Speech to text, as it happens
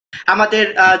আমাদের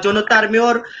জনতার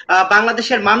মেয়র,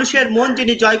 বাংলাদেশের মানুষের মন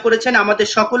যিনি জয় করেছেন, আমাদের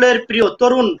সকলের প্রিয়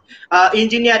তরুণ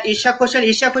ইঞ্জিনিয়ার ইশরাক হোসেন।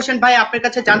 ইশরাক হোসেন ভাই, আপনার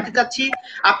কাছে জানতে চাচ্ছি,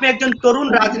 আপনি একজন তরুণ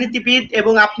রাজনীতিবিদ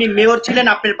এবং আপনি মেয়র ছিলেন,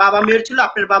 আপনার বাবা মেয়র ছিল,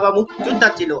 আপনার বাবা মুক্তিযোদ্ধা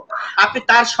ছিল, আপনি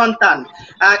তার সন্তান।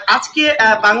 আজকে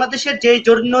বাংলাদেশের যে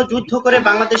জন্য যুদ্ধ করে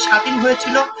বাংলাদেশ স্বাধীন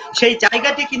হয়েছিল, সেই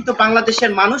জায়গাটি কিন্তু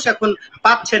বাংলাদেশের মানুষ এখন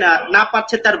পাচ্ছে না, না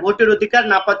পাচ্ছে তার ভোটের অধিকার,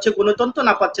 না পাচ্ছে গণতন্ত্র,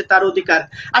 না পাচ্ছে তার অধিকার।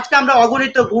 আজকে আমরা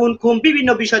অগণিত গুণ খুন বিভিন্ন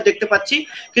বিষয় দেখতে পাচ্ছি,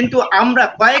 কিন্তু আমরা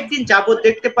কয়েকদিন যাবত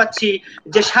দেখতে পাচ্ছি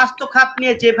যে স্বাস্থ্য খাত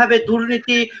নিয়ে যেভাবে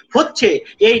দুর্নীতি হচ্ছে,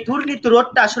 এই দুর্নীতি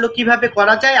রোধটা আসলে কিভাবে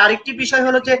করা যায়। আরেকটি বিষয়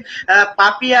হলো যে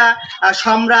পাপিয়া,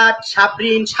 সম্রাট,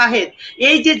 সাবরিন, শাহেদ,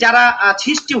 এই যে যারা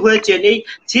সৃষ্টি হয়েছেন, এই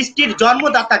সৃষ্টির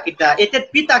জন্মদাতা কিটা, এদের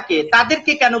পিতাকে,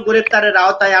 তাদেরকে কেন গ্রেফতারের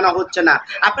আওতায় আনা হচ্ছে না?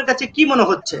 আপনার কাছে কি মনে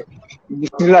হচ্ছে?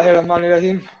 বিসমিল্লাহির রহমানির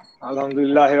রহিম,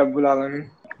 আলহামদুলিল্লাহি রাব্বিল আলামিন।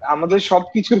 আমাদের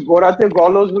সবকিছুর গোড়াতে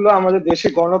গলদ হলো আমাদের দেশে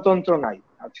গণতন্ত্র নাই।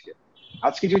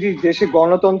 আজকে যদি দেশে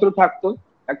গণতন্ত্র থাকতো,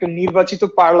 একটা নির্বাচিত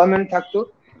পার্লামেন্ট থাকতো,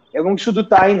 এবং শুধু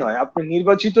তাই নয়, আপনার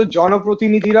নির্বাচিত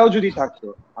জনপ্রতিনিধিরাও যদি থাকতো।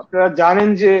 আপনারা জানেন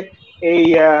যে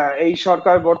এই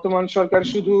সরকার, বর্তমান সরকার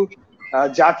শুধু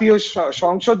জাতীয়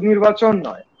সংসদ নির্বাচন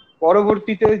নয়,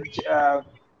 পরবর্তীতে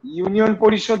ইউনিয়ন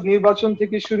পরিষদ নির্বাচন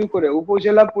থেকে শুরু করে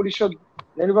উপজেলা পরিষদ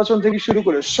নির্বাচন থেকে শুরু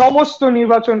করে সমস্ত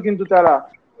নির্বাচন কিন্তু তারা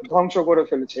ধ্বংস করে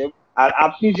ফেলেছে। আর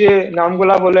আপনি যে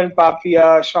নামগুলা বলেন, পাপিয়া,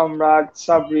 সম্রাট,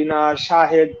 সাবরিনা,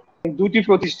 শাহেদ, দুটি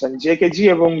প্রতিষ্ঠান, জেকেজি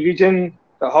এবং রিজেন্ট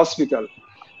হসপিটাল,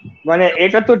 মানে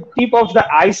এটা তো টিপ অফ দ্য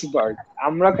আইসবার্গ।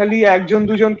 আমরা খালি একজন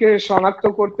দুজনকে শনাক্ত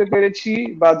করতে পেরেছি,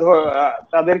 বা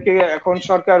তাদেরকে এখন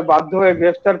সরকার বাধ্য হয়ে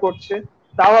গ্রেফতার করছে।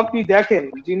 তাও আপনি দেখেন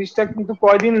জিনিসটা কিন্তু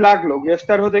কয়দিন লাগলো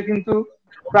গ্রেফতার হতে, কিন্তু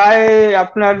প্রায়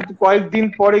আপনার কয়েকদিন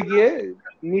পরে গিয়ে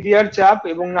মিডিয়ার চাপ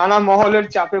এবং নানা মহলের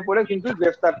চাপে পড়ে কিন্তু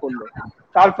গ্রেফতার করলো,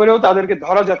 তারপরেও তাদেরকে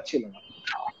ধরা যাচ্ছিল না।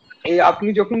 এই আপনি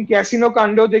যখন ক্যাসিনো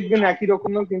কাণ্ডেও দেখবেন একই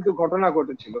রকমের কিন্তু ঘটনা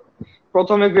ঘটেছিল।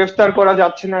 প্রথমে গ্রেফতার করা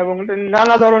যাচ্ছে না এবং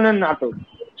নানা ধরনের নাটক,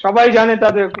 সবাই জানে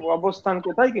তাদের অবস্থান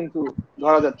কোথায়, কিন্তু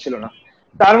ধরা যাচ্ছিল না।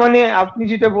 তার মানে আপনি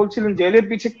যেটা বলছিলেন জেলের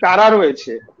পিছে কারা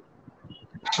রয়েছে,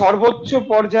 সর্বোচ্চ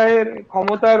পর্যায়ের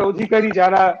ক্ষমতার অধিকারী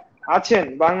যারা আছেন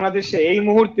বাংলাদেশে এই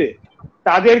মুহূর্তে,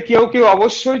 তাদের কেউ কেউ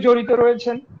অবশ্যই জড়িত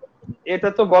রয়েছেন, এটা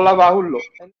তো বলা বাহুল্য।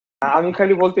 আমি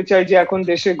খালি বলতে চাই যে এখন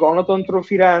দেশে গণতন্ত্র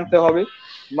ফিরায় আনতে হবে।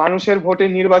 মানুষের ভোটে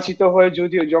নির্বাচিত হয়ে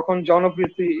যদি যখন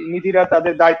জনপ্রতিনিধিরা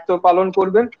তাদের দায়িত্ব পালন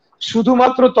করবেন,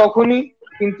 শুধুমাত্র তখনই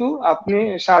কিন্তু আপনি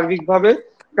সার্বিকভাবে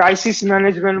ক্রাইসিস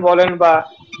ম্যানেজমেন্ট বলেন বা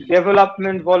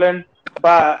ডেভেলপমেন্ট বলেন,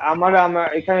 বা আমার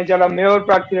এখানে যারা মেয়র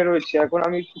প্রার্থীরা রয়েছে, এখন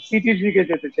আমি সিটির দিকে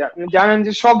যেতে চাই। আপনি জানেন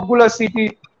যে সবগুলা সিটি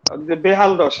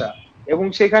বেহাল দশা, এবং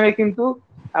সেখানে কিন্তু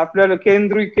আপনার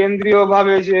কেন্দ্রীয়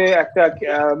ভাবে যে একটা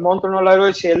মন্ত্রণালয়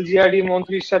রয়েছে, এলজিআরডি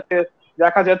মন্ত্রীর সাথে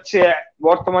দেখা যাচ্ছে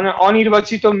বর্তমানে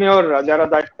অনির্বাচিত মেয়ররা যারা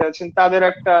দায়িত্বে আছেন তাদের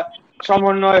একটা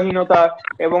সমন্বয়হীনতা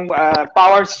এবং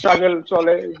পাওয়ার স্ট্রাগল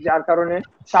চলে, যার কারণে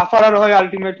সাফারার হয়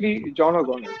আলটিমেটলি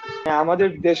জনগণ। আমাদের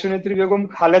দেশনেত্রী বেগম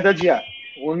খালেদা জিয়া,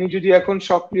 উনি যদি এখন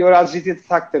সক্রিয় রাজনীতিতে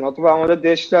থাকতেন, অথবা আমাদের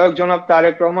দেশ নায়ক জনাব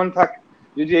তারেক রহমান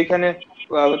যদি এখানে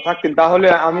থাকতেন, তাহলে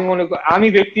আমি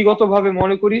ব্যক্তিগতভাবে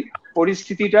মনে করি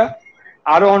পরিস্থিতিটা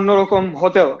আরো অন্যরকম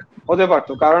হতে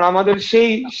পারতো। কারণ আমাদের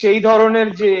সেই ধরনের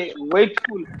যে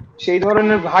ওয়েটফুল, সেই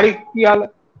ধরনের ভারী ক্রিয়া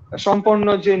সম্পন্ন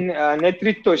যে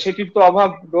নেতৃত্ব, সেটির তো অভাব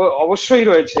অবশ্যই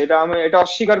রয়েছে। এটা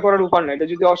অস্বীকার করার উপায় না। এটা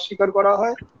যদি অস্বীকার করা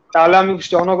হয়, তাহলে আমি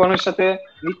জনগণের সাথে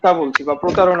মিথ্যা বলছি বা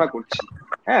প্রতারণা করছি।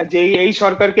 হ্যাঁ, যে এই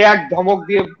সরকারকে এক ধমক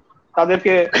দিয়ে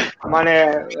তাদেরকে মানে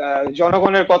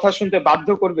জনগণের কথা শুনতে বাধ্য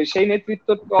করবে, সেই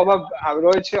নেতৃত্বের অভাব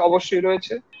রয়েছে, অবশ্যই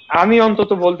রয়েছে। আমি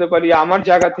অন্তত বলতে পারি আমার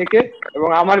জায়গা থেকে, এবং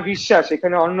আমার বিশ্বাস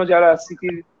এখানে অন্য যারা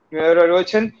সিটির মেয়ররা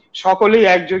রয়েছেন সকলেই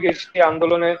একযোগে সেই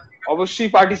আন্দোলনে অবশ্যই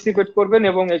পার্টিসিপেট করবেন,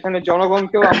 এবং এখানে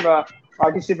জনগণকেও আমরা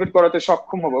পার্টিসিপেট করাতে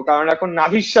সক্ষম হব। কারণ এখন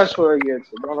নাভিশ্বাস হয়ে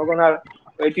গিয়েছে, জনগণ আর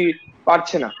এটি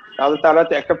পারছে না। তারা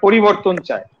একটা পরিবর্তন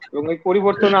চায়, এবং এই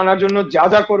পরিবর্তন আনার জন্য যা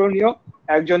যা করণীয়,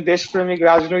 একজন দেশপ্রেমিক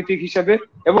রাজনৈতিক হিসেবে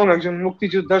এবং একজন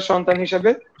মুক্তিযোদ্ধার সন্তান হিসেবে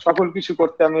সকল কিছু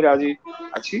করতে আমি রাজি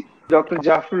আছি। ডক্টর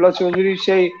জাফরুল্লাহ চৌধুরী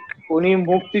উনি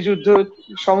মুক্তিযুদ্ধ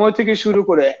সময় থেকে শুরু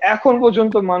করে এখন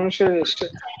পর্যন্ত মানুষের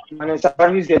মানে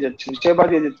সার্ভিস দিয়ে যাচ্ছেন, সেবা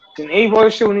দিয়ে যাচ্ছেন। এই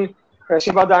বয়সে উনি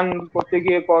সেবা দান করতে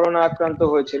গিয়ে করোনা আক্রান্ত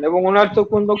হয়েছেন, এবং ওনার তো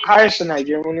কোনো খায়েশ নাই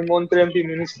যে উনি মন্ত্রী, এমপি,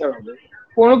 মিনিস্টার হবে,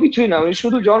 কোনো কিছুই না। উনি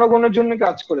শুধু জনগণের জন্য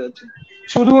কাজ করে যাচ্ছেন।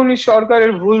 শুধু উনি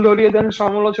সরকারের ভুল ধরিয়ে দেন,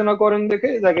 সমালোচনা করেন দেখে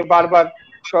তাকে বারবার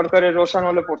সরকারের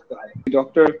রোষানলে পড়তে হয়।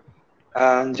 ডক্টর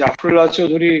জাফরুল্লাহ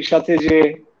চৌধুরীর সাথে যে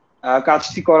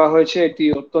কাজটি করা হয়েছে এটি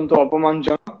অত্যন্ত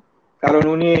অপমানজনক। কারণ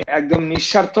উনি একদম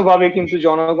নিঃস্বার্থভাবে কিন্তু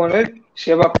জনগণের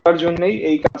সেবা করার জন্যই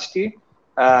এই কাজটি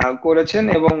করেছেন,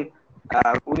 এবং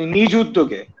উনি নিজ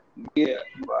উদ্যোগে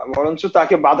বরঞ্চ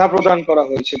তাকে বাধা প্রদান করা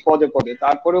হয়েছে পদে পদে,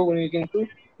 তারপরেও উনি কিন্তু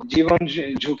জীবন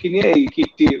ঝুঁকি নিয়ে এই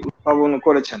কিটটি উদ্ভাবন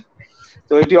করেছেন।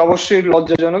 তো এটি অবশ্যই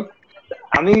লজ্জাজনক।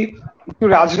 আমি একটু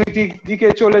রাজনৈতিক দিকে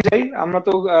চলে যাই। আমরা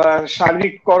তো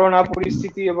সার্বিক করোনা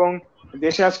পরিস্থিতি এবং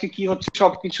দেশে আজকে কি হচ্ছে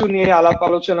সবকিছু নিয়ে আলাপ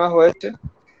আলোচনা হয়েছে।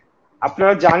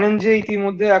 আপনারা জানেন যে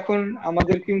ইতিমধ্যে এখন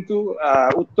আমাদের কিন্তু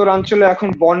উত্তরাঞ্চলে এখন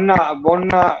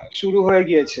বন্যা শুরু হয়ে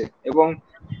গিয়েছে, এবং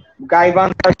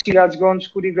গাইবান্ধা, সিরাজগঞ্জ,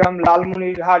 কুড়িগ্রাম,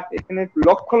 লালমনিরহাট, এখানে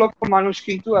লক্ষ লক্ষ মানুষ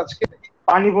কিন্তু আজকে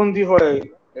পানিবন্দী হয়ে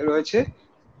রয়েছে।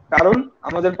 কারণ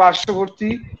আমাদের পার্শ্ববর্তী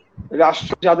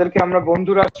রাষ্ট্র, যাদেরকে আমরা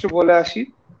বন্ধু রাষ্ট্র বলে আসি,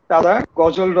 তারা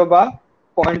গজলডোবা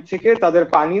পয়েন্ট থেকে তাদের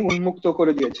পানি উন্মুক্ত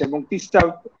করে দিয়েছে এবং তিস্তা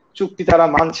চুক্তি তারা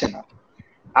মানছে না।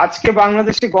 আজকে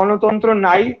বাংলাদেশে গণতন্ত্র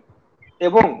নাই,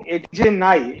 এবং এটি যে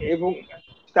নাই এবং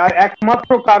তার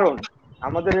একমাত্র কারণ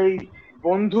আমাদের এই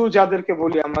বন্ধু যাদেরকে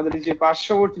বলি, আমাদের যে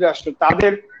পার্শ্ববর্তী রাষ্ট্র,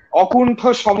 তাদের অকুণ্ঠ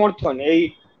সমর্থন, এই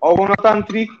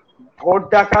অগণতান্ত্রিক ভোট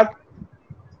ডাকাত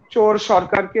চোর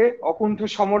সরকারকে অকুণ্ঠ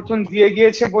সমর্থন দিয়ে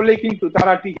গিয়েছে বলে কিন্তু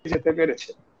তারা টিকে যেতে পেরেছে।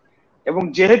 এবং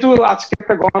যেহেতু আজকে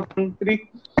একটা গণতান্ত্রিক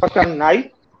সরকার নাই,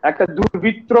 একটা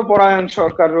দুর্বৃত্ত পরায়ণ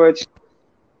সরকার রয়েছে,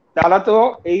 তারা তো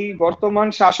এই বর্তমান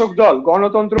শাসক দল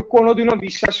গণতন্ত্র কোনোদিনও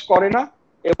বিশ্বাস করে না।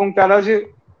 এবং তারা যে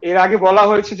এর আগে বলা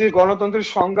হয়েছে যে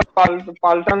গণতন্ত্রের সংজ্ঞা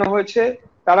পাল্টানো হয়েছে,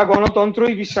 তারা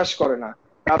গণতন্ত্রই বিশ্বাস করে না।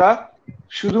 তারা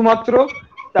শুধুমাত্র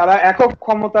তারা একক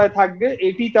ক্ষমতায় থাকবে,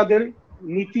 এটি তাদের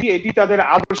নীতি, এটি তাদের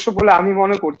আদর্শ বলে আমি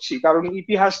মনে করছি, কারণ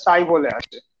ইতিহাস তাই বলে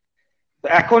আসে।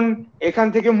 এখন এখান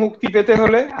থেকে মুক্তি পেতে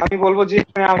হলে আমি বলবো যে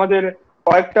এখানে আমাদের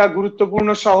কয়েকটা গুরুত্বপূর্ণ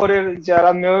শহরের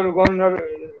যারা মেয়রগণ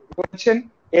রয়েছেন,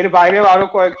 এর বাইরেও আরো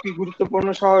কয়েকটি গুরুত্বপূর্ণ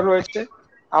শহর রয়েছে।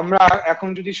 আমরা এখন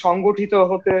যদি সংগঠিত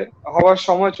হওয়ার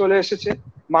সময় চলে এসেছে।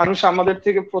 মানুষ আমাদের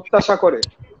থেকে প্রত্যাশা করে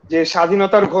যে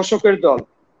স্বাধীনতার ঘোষকের দল,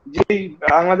 যেই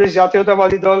বাংলাদেশ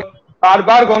জাতীয়তাবাদী দল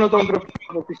বারবার গণতন্ত্র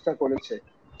প্রতিষ্ঠা করেছে,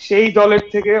 সেই দলের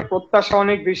থেকে প্রত্যাশা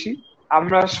অনেক বেশি।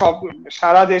 আমরা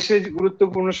সারা দেশে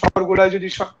গুরুত্বপূর্ণ শহরগুলোয় যদি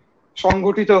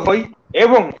সংগঠিত হই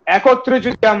এবং একত্রে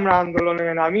যদি আমরা আন্দোলনে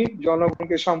নামি,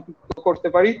 জনগণকে সম্পৃক্ত করতে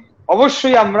পারি,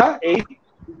 অবশ্যই আমরা এই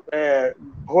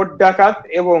ভোট ডাকাত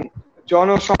এবং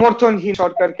জনসমর্থনহীন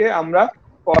সরকারকে আমরা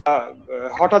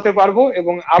হটাতে পারবো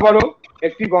এবং আবারও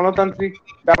একটি গণতান্ত্রিক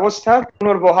ব্যবস্থা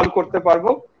পুনর্বহাল করতে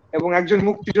পারবো। এবং একজন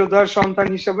মুক্তিযোদ্ধার সন্তান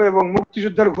হিসেবে এবং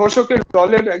মুক্তিযোদ্ধার ঘোষকের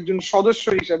দলের একজন সদস্য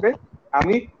হিসেবে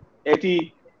আমি এটি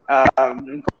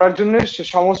করার জন্য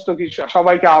সমস্ত কিছু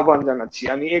সবাইকে আহ্বান জানাচ্ছি।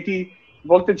 আমি এটি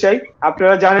বলতে চাই,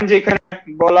 আপনারা জানেন যে এখানে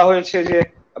বলা হয়েছে যে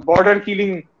বর্ডার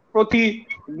কিলিং, প্রতি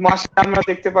মাসে আমরা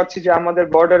দেখতে পাচ্ছি যে আমাদের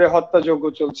বর্ডারে হত্যাযজ্ঞ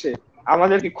চলছে,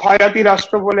 আমাদেরকে খয়রাতি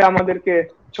রাষ্ট্র বলে আমাদেরকে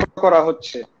ছোট করা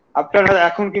হচ্ছে। আপনারা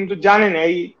এখন কিন্তু জানেন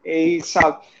এই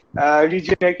সাব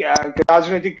রিজনে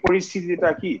রাজনৈতিক পরিস্থিতিটা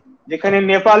কি, যেখানে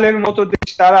নেপালের মতো দেশ,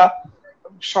 তারা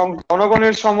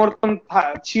জনগণের সমর্থন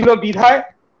ছিল বিধায়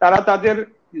তারা তাদের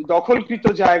দখলকৃত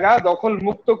জায়গা দখল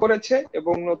মুক্ত করেছে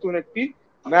এবং নতুন একটি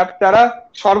ম্যাপ তারা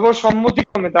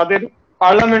সর্বসম্মতিক্রমে তাদের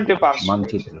পার্লামেন্টে পাস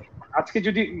করেছে। আজকে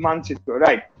যদি মানচিত্র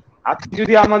রাইট, আজকে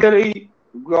যদি আমাদের এই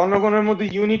জনগণের মধ্যে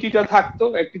ইউনিটিটা থাকতো,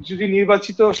 একটি যদি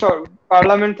নির্বাচিত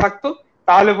পার্লামেন্ট থাকতো,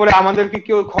 তাহলে পরে আমাদেরকে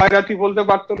কেউ খয়রাতি বলতে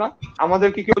পারতো না,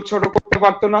 আমাদেরকে কেউ ছোট করতে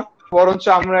পারতো না, বরঞ্চ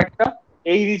আমরা একটা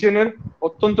এই রিজনের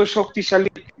অত্যন্ত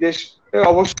শক্তিশালী দেশ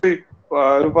অবশ্যই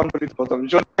রূপান্তরিত হতাম।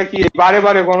 যেটা কি বারে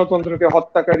বারে গণতন্ত্রকে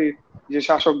হত্যাকারী যে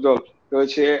শাসক দল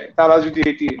রয়েছে তারা যদি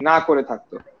এটি না করে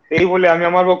থাকতো। এই বলে আমি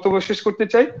আমার বক্তব্য শেষ করতে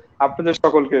চাই। আপনাদের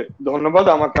সকলকে ধন্যবাদ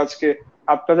আমার কাছকে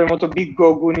আপনাদের মতো বিজ্ঞ,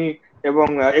 গুণী এবং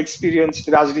এক্সপিরিয়েন্সড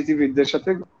রাজনীতিবিদদের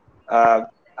সাথে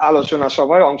আলোচনা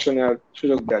সভায় অংশ নেওয়ার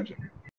সুযোগ দেওয়ার জন্য।